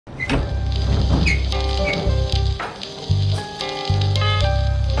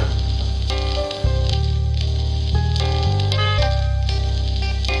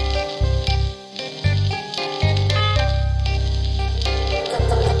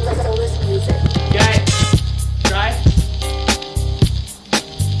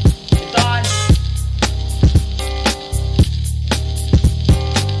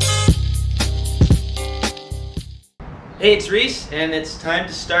Hey, it's Reece, and it's time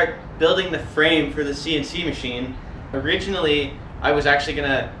to start building the frame for the CNC machine. Originally, I was actually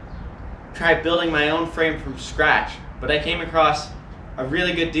gonna try building my own frame from scratch, but I came across a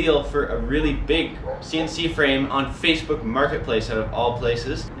really good deal for a really big CNC frame on Facebook Marketplace, out of all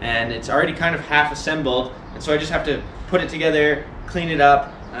places, and it's already kind of half assembled, and so I just have to put it together, clean it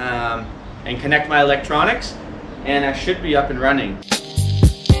up, and connect my electronics, and I should be up and running.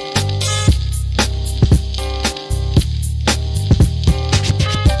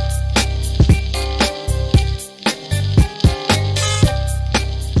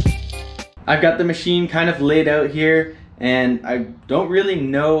 I've got the machine kind of laid out here, and I don't really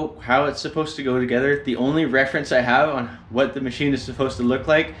know how it's supposed to go together. The only reference I have on what the machine is supposed to look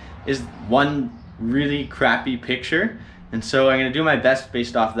like is one really crappy picture, and so I'm going to do my best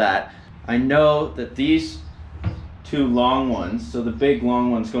based off that. I know that these two long ones, so the big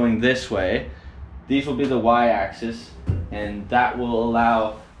long ones going this way, these will be the y-axis, and that will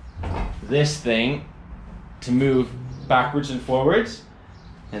allow this thing to move backwards and forwards.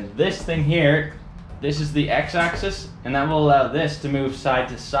 And this thing here, this is the x-axis, and that will allow this to move side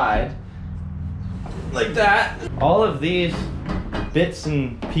to side, like that. All of these bits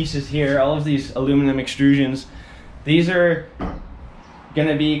and pieces here, all of these aluminum extrusions, these are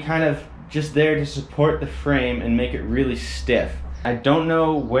gonna be kind of just there to support the frame and make it really stiff. I don't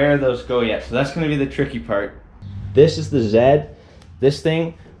know where those go yet, so that's gonna be the tricky part. This is the Z. This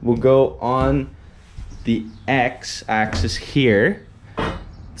thing will go on the x-axis here.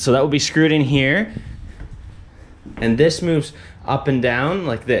 So that will be screwed in here, and this moves up and down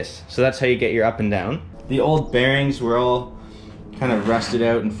like this. So that's how you get your up and down. The old bearings were all kind of rusted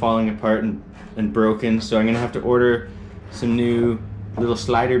out and falling apart and broken, so I'm gonna have to order some new little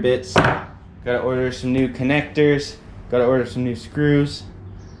slider bits. Gotta order some new connectors, gotta order some new screws,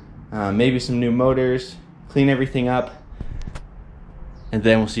 maybe some new motors, clean everything up, and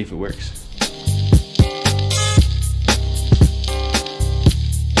then we'll see if it works.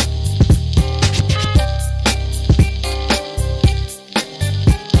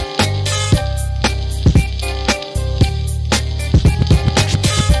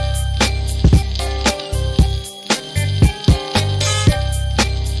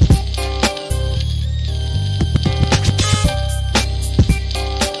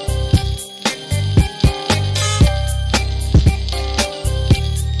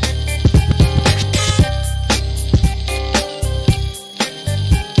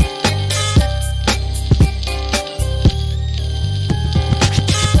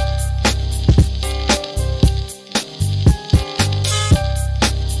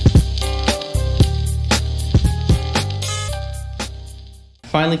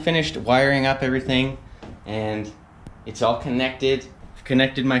 Finally finished wiring up everything, and it's all connected. I've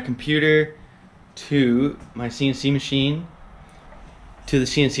connected my computer to my CNC machine, to the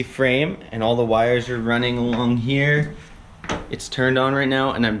CNC frame, and all the wires are running along here. It's turned on right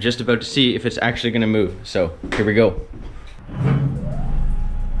now, and I'm just about to see if it's actually gonna move. So here we go.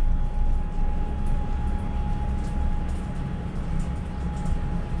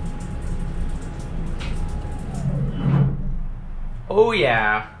 Oh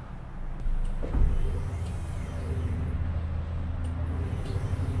yeah.